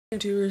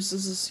YouTubers,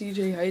 this is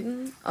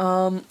Cjheighton.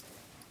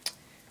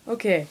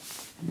 Okay.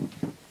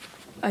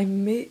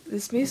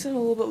 This may sound a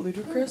little bit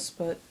ludicrous,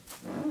 but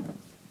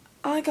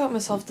I got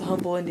myself the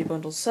Humble Indie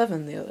Bundle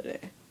 7 the other day.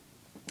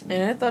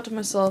 And I thought to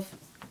myself,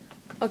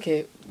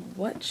 okay,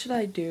 what should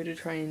I do to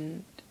try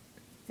and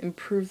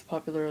improve the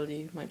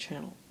popularity of my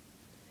channel?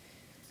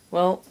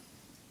 Well,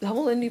 the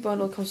Humble Indie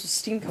Bundle comes with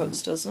Steam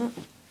codes, doesn't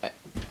it?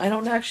 I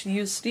don't actually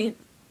use Steam.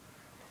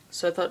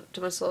 So I thought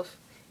to myself,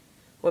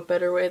 what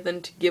better way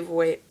than to give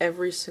away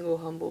every single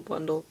Humble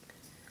Bundle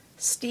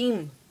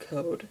Steam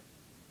code?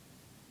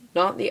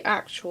 Not the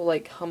actual,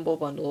 like, Humble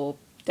Bundle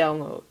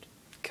download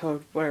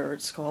code, whatever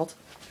it's called.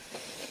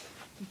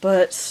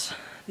 But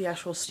the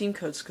actual Steam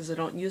codes, because I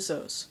don't use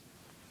those.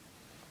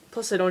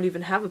 Plus, I don't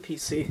even have a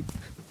PC.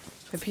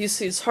 My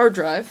PC's hard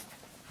drive,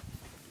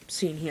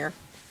 seen here,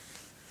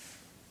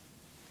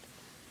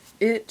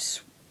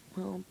 it,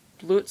 well,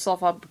 blew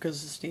itself up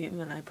because of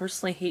Steam, and I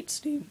personally hate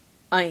Steam.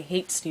 I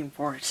hate Steam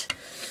for it.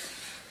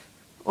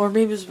 Or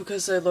maybe it's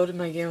because I loaded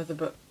my game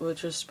with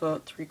just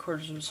about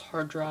 3/4 of its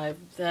hard drive,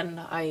 then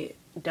I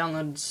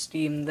downloaded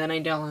Steam, then I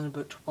downloaded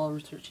about 12 or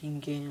 13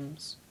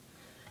 games.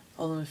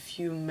 All of them a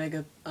few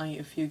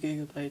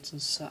gigabytes in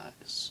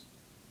size.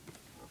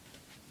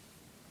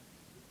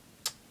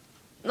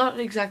 Not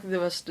exactly the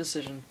best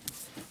decision,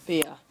 but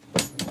yeah.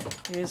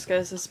 Anyways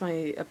guys, that's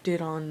my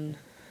update on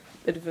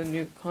a bit of a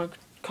new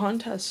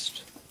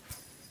contest.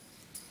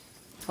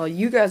 All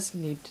you guys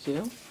need to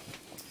do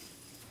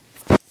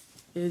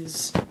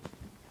is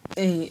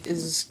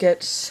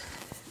get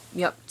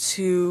me up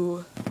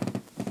to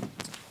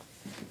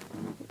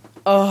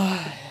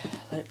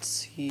let's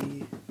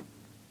see.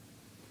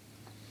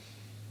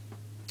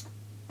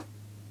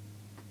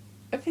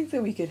 I think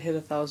that we could hit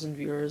 1,000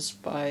 viewers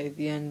by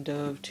the end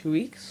of 2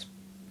 weeks.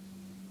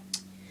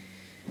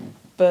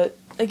 But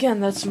again,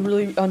 that's a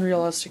really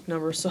unrealistic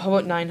number, so how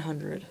about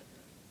 900?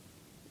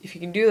 If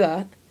you can do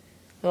that,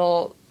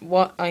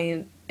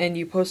 and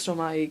you post on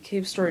my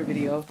cave story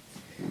video,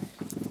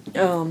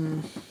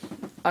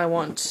 I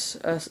want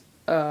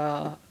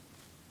a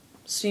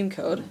Steam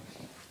code.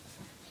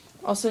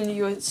 I'll send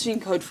you a Steam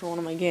code for one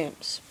of my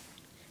games.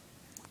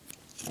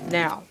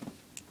 Now,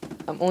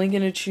 I'm only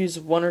going to choose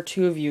 1 or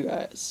 2 of you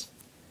guys.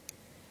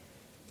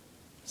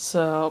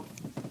 So,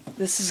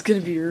 this is going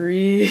to be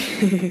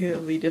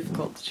really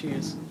difficult to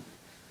choose.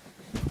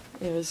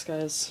 Anyways,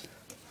 guys,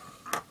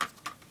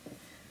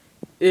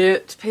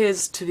 it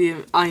pays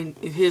to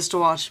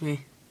watch me.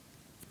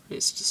 It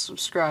pays to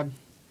subscribe.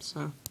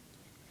 So,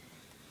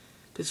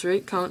 please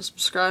rate, comment,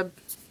 subscribe.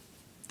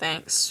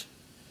 Thanks.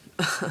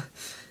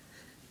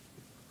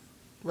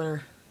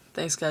 Whatever.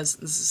 Thanks, guys.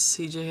 This is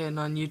Cjheighton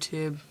on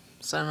YouTube.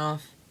 Signing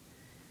off.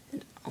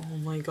 And oh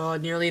my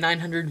god, nearly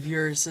 900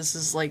 viewers. This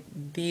is like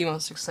the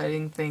most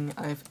exciting thing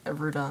I've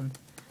ever done.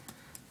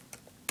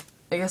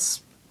 I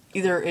guess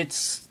either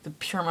it's the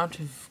pure amount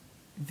of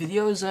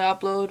videos I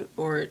upload,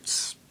 or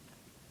it's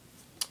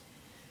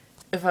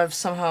if I've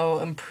somehow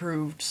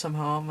improved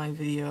on my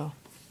video.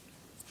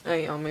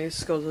 On my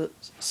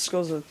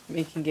skills of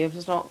making games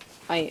and all.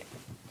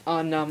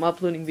 On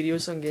uploading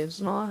videos on games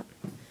and all that.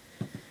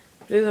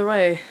 But either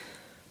way,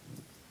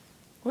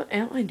 what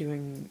am I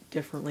doing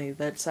differently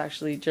that's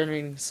actually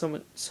generating so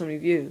many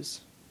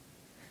views?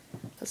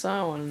 That's what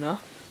I want to know.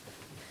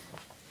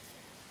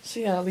 So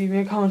yeah, leave me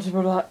a comment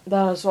about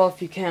that as well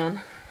if you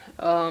can.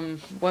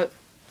 What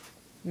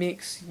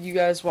makes you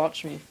guys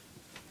watch me?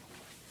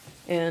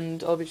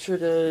 And I'll be sure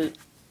to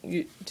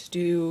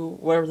do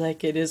whatever the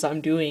heck it is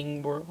I'm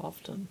doing more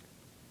often.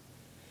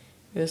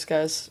 Yes,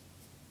 guys,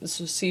 this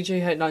was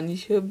Cjheighton on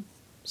YouTube,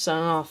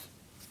 signing off.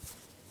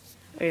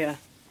 Oh yeah,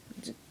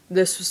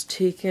 this was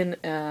taken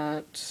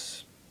at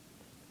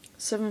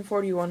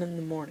 7:41 in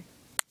the morning.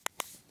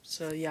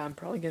 So yeah, I'm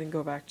probably gonna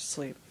go back to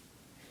sleep.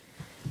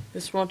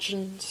 Just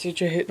watching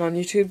Cjheighton on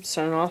YouTube,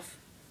 signing off.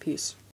 Peace.